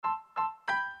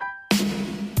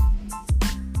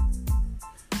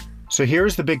So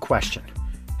here's the big question.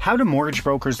 How do mortgage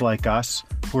brokers like us,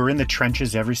 who are in the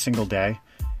trenches every single day,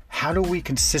 how do we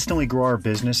consistently grow our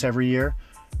business every year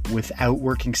without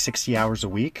working 60 hours a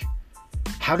week?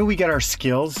 How do we get our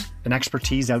skills and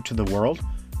expertise out to the world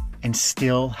and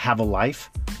still have a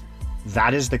life?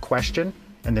 That is the question,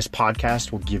 and this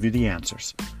podcast will give you the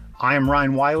answers. I am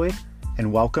Ryan Wiley,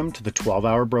 and welcome to the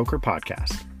 12-Hour Broker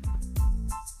Podcast.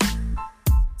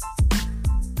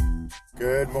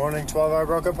 Good morning, 12-Hour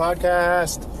Broker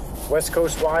Podcast. West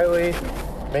Coast Wiley,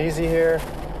 Maisie here.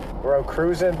 We're out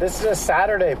cruising. This is a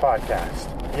Saturday podcast.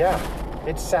 Yeah,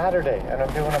 it's Saturday, and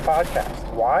I'm doing a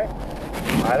podcast. Why?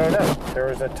 I don't know. There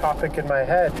was a topic in my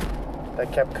head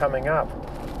that kept coming up,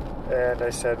 and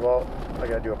I said, well, I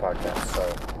gotta do a podcast.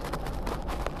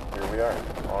 So here we are,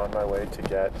 on my way to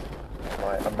get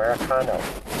my Americano.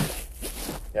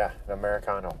 Yeah, an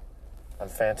Americano. I'm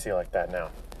fancy like that now.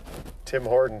 Tim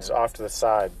Hortons off to the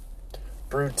side.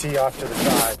 Brewed tea off to the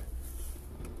side.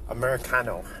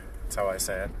 Americano. That's how I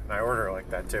say it. And I order it like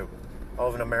that too. I'll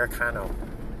have an Americano.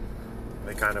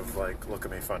 They kind of like look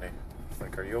at me funny.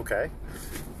 Like, are you okay?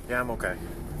 Yeah, I'm okay.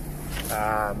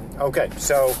 Okay,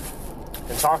 so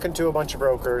in talking to a bunch of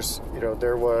brokers,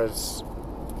 there was,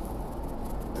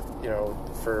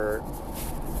 for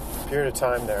a period of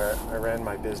time there, I ran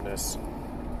my business,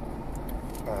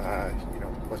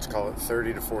 let's call it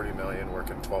 30 to 40 million,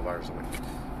 working 12 hours a week.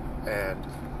 And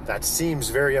that seems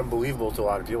very unbelievable to a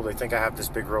lot of people. They think I have this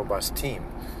big, robust team.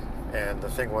 And the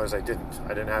thing was, I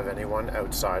didn't have anyone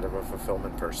outside of a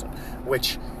fulfillment person,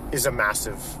 which is a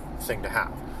massive thing to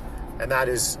have. And that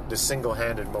is the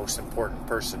single-handed most important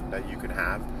person that you can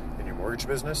have in your mortgage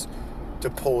business to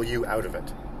pull you out of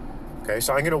it. Okay,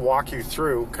 so I'm going to walk you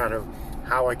through kind of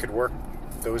how I could work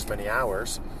those many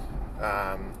hours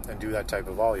and do that type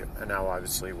of volume. And now,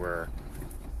 obviously, we're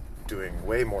doing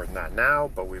way more than that now,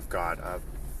 but we've got a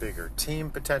bigger team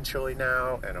potentially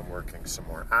now, and I'm working some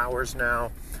more hours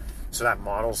now. So that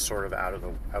model's sort of out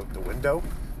the window,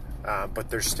 but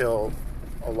there's still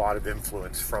a lot of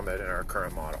influence from it in our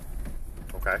current model.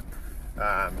 Okay,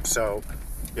 so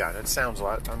yeah, and it sounds a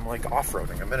lot. I'm like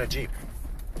off-roading. I'm in a Jeep.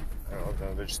 I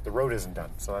don't know. The road isn't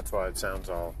done, so that's why it sounds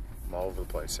I'm all over the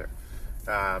place here.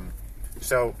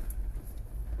 So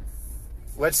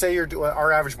let's say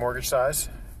our average mortgage size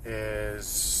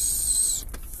is,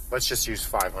 let's just use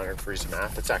 500 for easy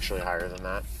math. It's actually higher than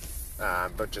that,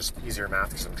 but just easier math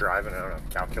because I'm driving. I don't have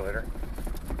a calculator.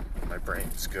 My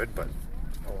brain's good, but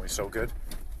only so good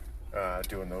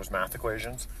doing those math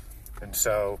equations. And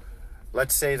so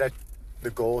let's say that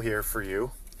the goal here for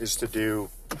you is to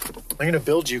I'm going to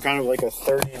build you kind of like a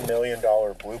 $30 million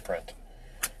blueprint.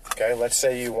 Okay, let's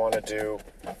say you want to do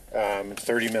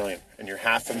 30 million and you're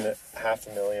half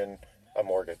a million a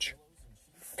mortgage.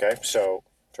 Okay, so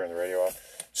turn the radio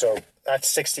off. So that's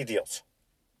 60 deals,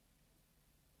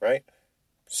 right?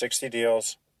 60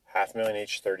 deals, $500,000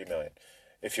 each, 30 million.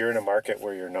 If you're in a market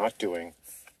where you're not doing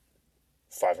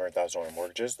 $500,000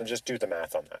 mortgages, then just do the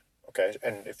math on that. Okay,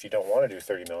 and if you don't want to do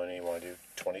 30 million and you want to do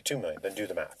 22 million, then do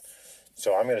the math.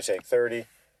 So I'm going to take 30.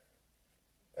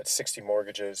 That's 60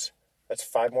 mortgages. That's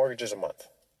 5 mortgages a month.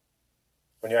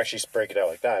 When you actually break it out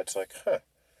like that, it's like,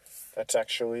 that's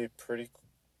actually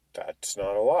that's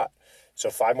not a lot. So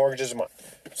 5 mortgages a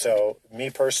month. So me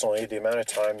personally, the amount of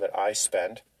time that I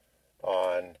spend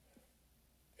on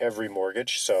every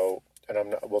mortgage,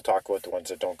 we'll talk about the ones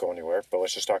that don't go anywhere, but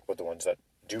let's just talk about the ones that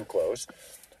do close.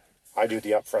 I do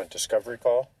the upfront discovery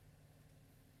call.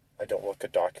 I don't look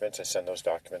at documents. I send those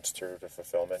documents through to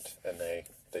fulfillment, and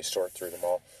they sort through them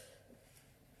all.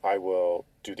 I will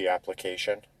do the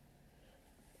application.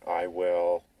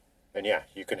 And yeah,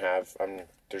 you can have,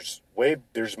 there's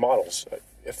models,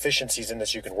 efficiencies in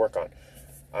this you can work on.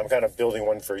 I'm kind of building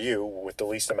one for you with the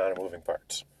least amount of moving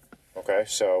parts. Okay,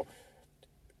 so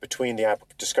between the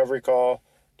discovery call,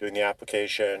 doing the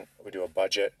application, we do a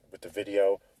budget with the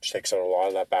video, which takes out a lot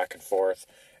of that back and forth,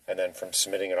 and then from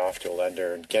submitting it off to a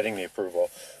lender and getting the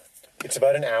approval, it's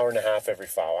about an hour and a half every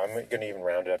file. I'm going to even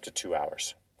round it up to 2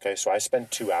 hours. Okay, so I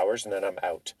spend 2 hours and then I'm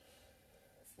out.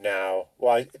 Now,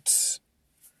 let's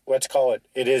call it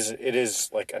is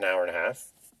like an hour and a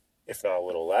half, if not a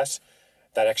little less.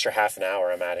 That extra half an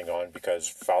hour I'm adding on because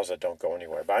files that don't go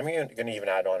anywhere. But I'm going to even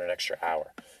add on an extra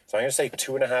hour. So I'm going to say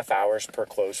 2.5 hours per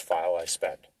closed file I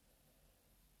spend.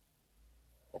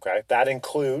 Okay, that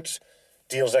includes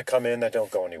deals that come in that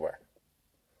don't go anywhere.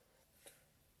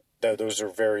 Those are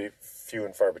very few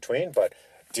and far between, but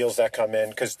deals that come in,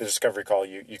 because the discovery call,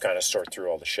 you kind of sort through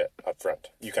all the shit up front.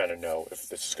 You kind of know if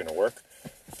this is going to work,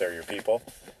 if they're your people.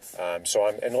 And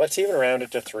let's even round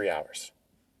it to 3 hours.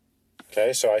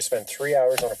 Okay, so I spend 3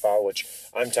 hours on a file, which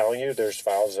I'm telling you, there's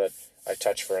files that I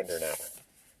touch for under an hour.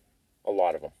 A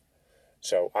lot of them.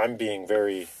 So I'm being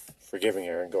very forgiving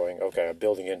here and going, okay, I'm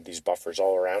building in these buffers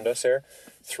all around us here.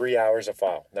 3 hours a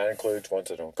file. And that includes ones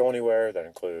that don't go anywhere. That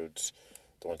includes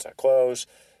the ones that close.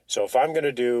 So if I'm going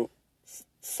to do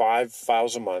 5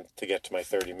 files a month to get to my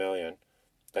 30 million,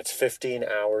 that's 15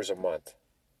 hours a month.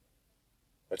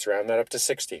 Let's round that up to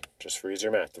 16, just for easier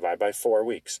math. Divide by 4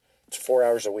 weeks. It's 4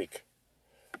 hours a week.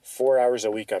 4 hours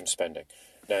a week I'm spending.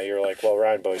 Now you're like, well,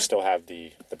 Ryan, but we still have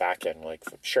the back end. Like,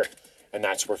 sure. And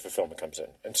that's where fulfillment comes in.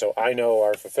 And so I know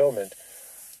our fulfillment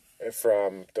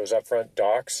from those upfront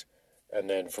docs and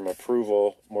then from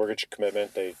approval, mortgage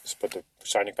commitment, they just put the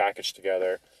signing package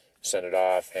together, send it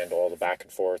off, handle all the back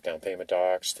and forth, down payment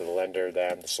docs to the lender,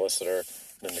 them, the solicitor,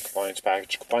 and then the compliance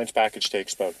package. Compliance package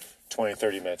takes about 20,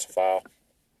 30 minutes to file.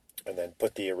 And then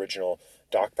put the original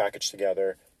doc package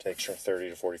together, takes from 30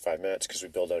 to 45 minutes because we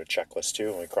build out a checklist too,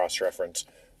 and we cross-reference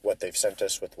what they've sent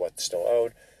us with what's still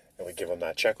owed, and we give them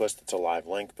that checklist. It's a live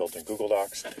link built in Google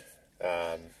Docs,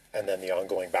 and then the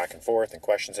ongoing back and forth and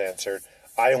questions answered.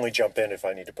 I only jump in if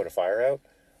I need to put a fire out,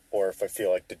 or if I feel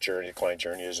like the client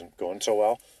journey isn't going so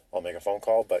well, I'll make a phone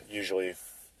call, but usually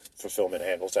fulfillment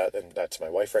handles that, and that's my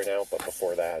wife right now, but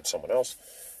before that I had someone else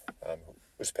who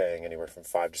was paying anywhere from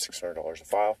 $500 to $600 a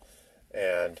file,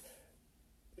 and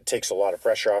it takes a lot of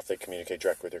pressure off. They communicate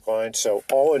directly with their clients. So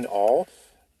all in all,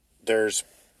 there's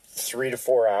 3 to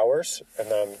 4 hours, and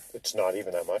then it's not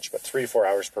even that much, but 3 to 4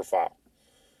 hours per file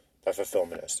that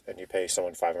fulfillment is, and you pay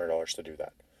someone $500 to do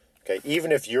that. Okay,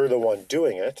 even if you're the one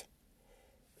doing it,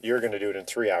 you're going to do it in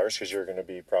 3 hours because you're going to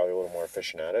be probably a little more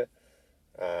efficient at it.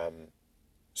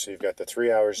 So you've got the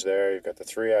 3 hours there, you've got the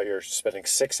 3 hours, you're spending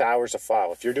 6 hours a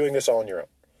file if you're doing this all on your own.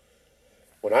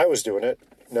 When I was doing it,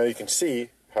 now you can see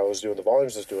how I was doing the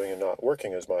volumes I was doing and not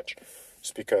working as much.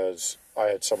 It's because I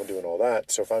had someone doing all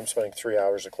that. So if I'm spending 3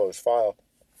 hours a closed file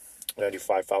and I do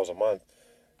 5 files a month,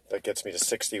 that gets me to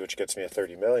 60, which gets me to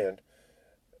 30 million.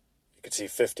 You can see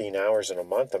 15 hours in a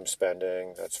month I'm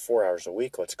spending. That's 4 hours a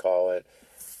week, let's call it.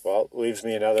 Well, it leaves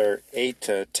me another 8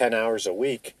 to 10 hours a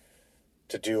week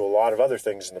to do a lot of other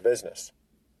things in the business,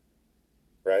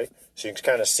 right? So you can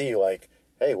kind of see like,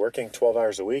 hey, working 12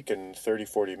 hours a week and 30,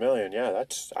 40 million, yeah,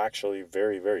 that's actually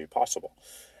very, very possible.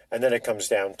 And then it comes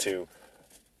down to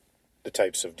the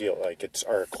types of deal. Like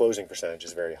our closing percentage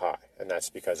is very high, and that's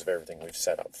because of everything we've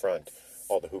set up front,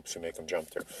 all the hoops we make them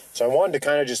jump through. So I wanted to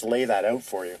kind of just lay that out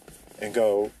for you and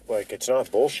go, like, it's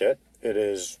not bullshit. It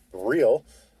is real.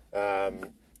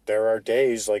 There are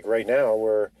days like right now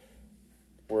where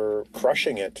we're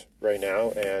crushing it right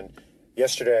now. And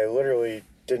yesterday I literally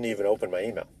didn't even open my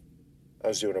email. I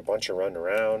was doing a bunch of running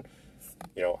around.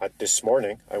 This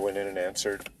morning I went in and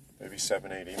answered maybe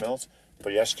 7, 8 emails.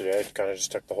 But yesterday I kind of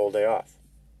just took the whole day off.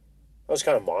 I was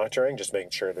kind of monitoring, just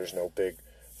making sure there's no big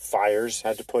fires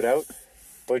had to put out.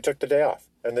 But we took the day off.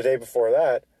 And the day before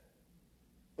that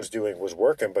was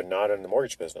working, but not in the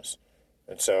mortgage business.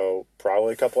 And so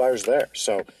probably a couple hours there.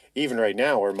 So even right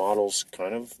now, our model's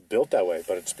kind of built that way,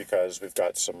 but it's because we've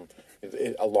got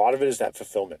a lot of it is that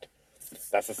fulfillment.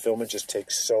 That fulfillment just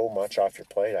takes so much off your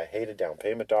plate. I hated down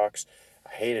payment docs.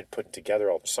 I hated putting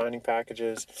together all the signing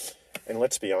packages. And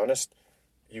let's be honest,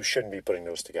 you shouldn't be putting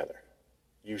those together.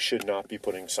 You should not be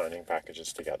putting signing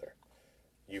packages together.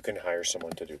 You can hire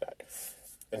someone to do that.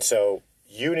 And so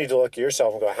you need to look at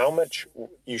yourself and go, how much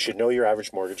you should know your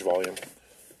average mortgage volume,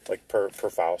 like per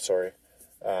file,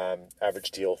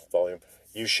 average deal volume.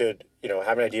 You should,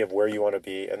 have an idea of where you want to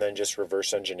be and then just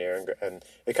reverse engineer. And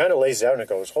it kind of lays out and it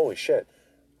goes, holy shit,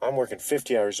 I'm working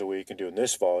 50 hours a week and doing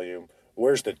this volume.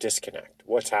 Where's the disconnect?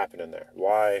 What's happening there?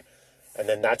 Why? And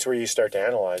then that's where you start to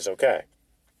analyze, okay,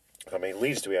 how many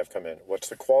leads do we have come in? What's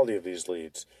the quality of these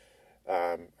leads?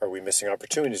 Are we missing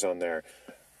opportunities on there?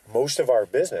 Most of our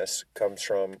business comes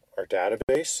from our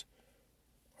database,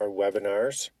 our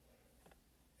webinars,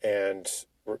 and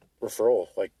referral.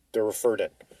 Like, they're referred in.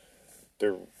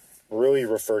 They're really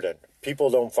referred in. People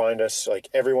don't find us, like,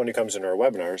 everyone who comes into our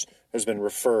webinars has been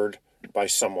referred by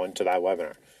someone to that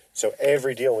webinar. So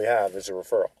every deal we have is a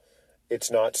referral. It's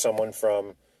not someone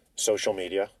from social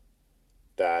media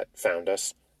that found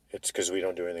us. It's because we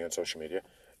don't do anything on social media.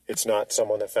 It's not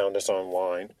someone that found us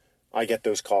online. I get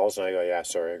those calls and I go, yeah,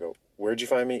 sorry. I go, where'd you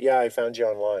find me? Yeah, I found you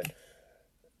online.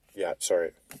 Yeah,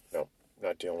 sorry. No,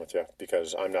 not dealing with you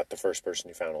because I'm not the first person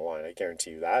you found online. I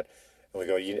guarantee you that. And we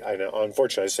go,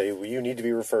 unfortunately, I say, well, you need to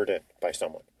be referred in by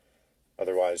someone.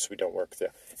 Otherwise, we don't work with you.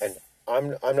 And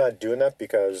I'm not doing that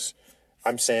because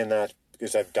I'm saying that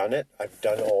because I've done it. I've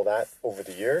done all that over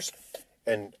the years.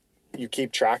 And you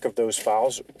keep track of those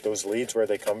files, those leads, where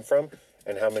they come from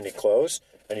and how many close.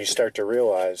 And you start to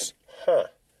realize,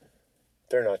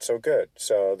 they're not so good.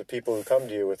 So the people who come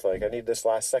to you with like, I need this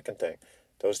last second thing,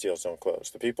 those deals don't close.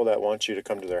 The people that want you to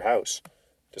come to their house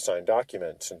to sign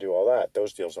documents and do all that,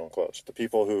 those deals don't close. The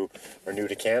people who are new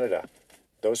to Canada,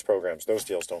 those programs, those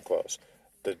deals don't close.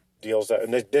 The deals that,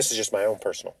 and this is just my own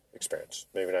personal experience,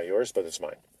 maybe not yours, but it's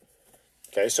mine.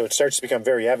 Okay, so it starts to become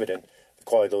very evident, the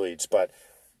quality of the leads, but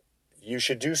you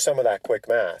should do some of that quick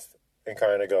math and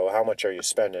kind of go, how much are you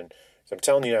spending? So I'm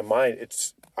telling you,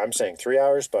 I'm saying 3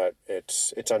 hours, but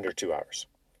it's under 2 hours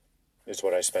is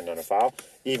what I spend on a file,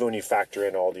 even when you factor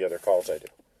in all the other calls I do.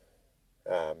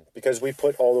 Because we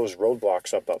put all those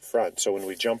roadblocks up front. So when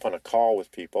we jump on a call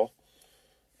with people,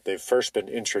 they've first been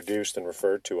introduced and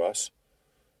referred to us,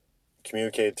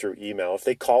 communicated through email. If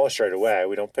they call us right away,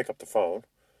 we don't pick up the phone.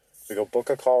 We go book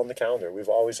a call in the calendar. We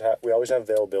always have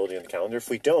availability in the calendar. If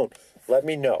we don't, let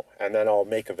me know, and then I'll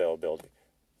make availability,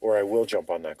 or I will jump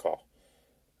on that call.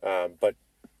 But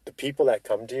the people that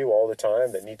come to you all the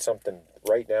time that need something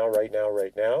right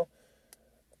now,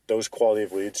 those quality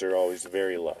of leads are always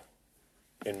very low,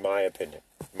 in my opinion,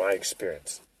 my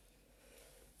experience.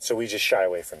 So we just shy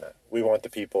away from that. We want the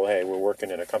people, hey, we're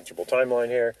working in a comfortable timeline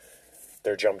here.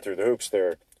 They're jumping through the hoops.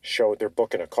 They're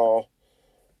booking a call.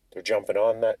 They're jumping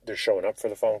on that. They're showing up for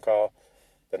the phone call.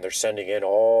 Then they're sending in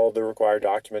all the required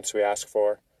documents we ask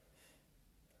for,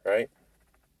 right?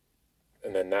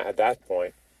 And then at that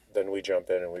point, then we jump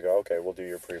in and we go, okay, we'll do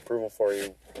your pre-approval for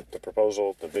you, the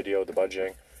proposal, the video, the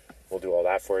budgeting. We'll do all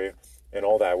that for you. And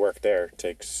all that work there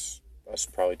takes us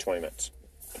probably 20 minutes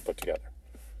to put together.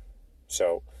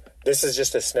 So this is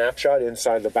just a snapshot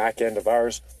inside the back end of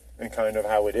ours and kind of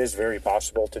how it is very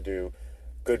possible to do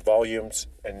good volumes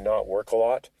and not work a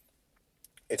lot.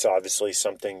 It's obviously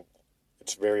something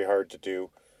it's very hard to do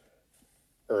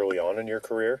early on in your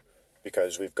career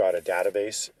because we've got a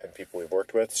database and people we've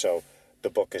worked with. So the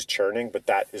book is churning, but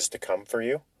that is to come for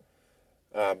you.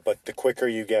 But the quicker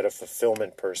you get a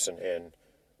fulfillment person in,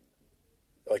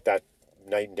 like that,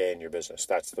 night and day in your business,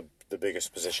 that's the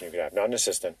biggest position you could have. Not an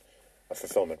assistant, a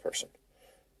fulfillment person.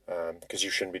 Because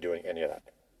you shouldn't be doing any of that.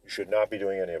 You should not be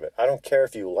doing any of it. I don't care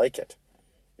if you like it.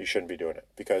 You shouldn't be doing it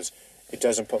because it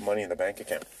doesn't put money in the bank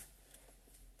account.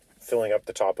 Filling up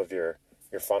the top of your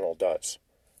funnel does.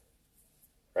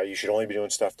 Right? You should only be doing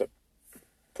stuff that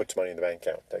puts money in the bank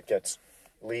account, that gets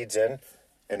leads in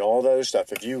and all those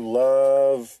stuff. If you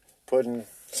love putting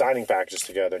signing packages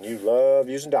together and you love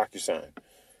using DocuSign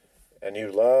and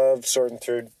you love sorting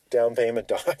through down payment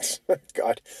docs,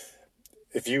 God,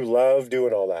 if you love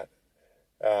doing all that,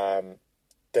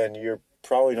 then you're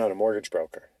probably not a mortgage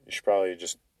broker. You should probably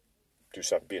just do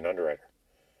something, be an underwriter,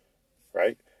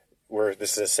 right?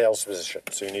 This is a sales position,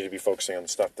 so you need to be focusing on the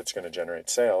stuff that's going to generate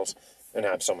sales and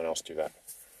have someone else do that.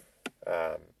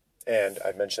 And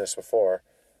I've mentioned this before,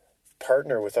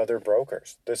 partner with other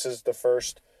brokers. This is the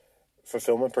first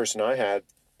fulfillment person I had.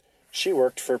 She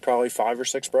worked for probably 5 or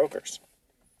 6 brokers.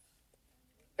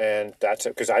 And that's it,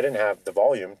 because I didn't have the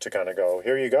volume to kind of go,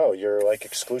 here you go, you're like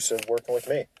exclusive working with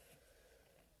me.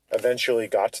 Eventually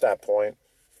got to that point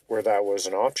where that was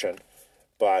an option,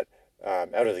 but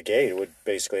out of the gate, it would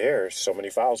basically here's so many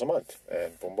files a month,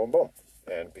 and boom, boom, boom.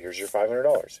 And here's your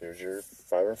 $500, here's your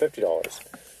 $550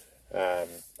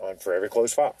 for every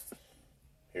closed file.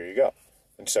 Here you go.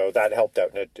 And so that helped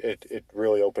out, and it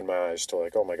really opened my eyes to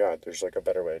like, oh my God, there's like a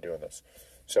better way of doing this.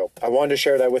 So I wanted to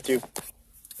share that with you.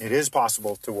 It is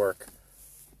possible to work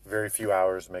very few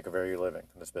hours and make a very living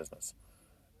in this business.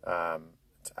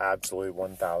 It's absolutely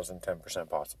 1,010%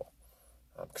 possible.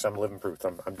 Because I'm living proof.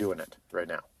 I'm doing it right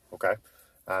now. Okay?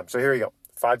 So here you go.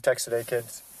 5 texts a day,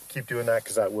 kids. Keep doing that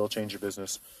because that will change your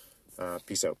business.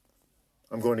 Peace out.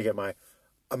 I'm going to get my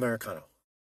Americano.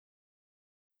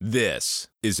 This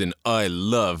is an I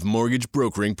Love Mortgage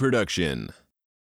Brokering production.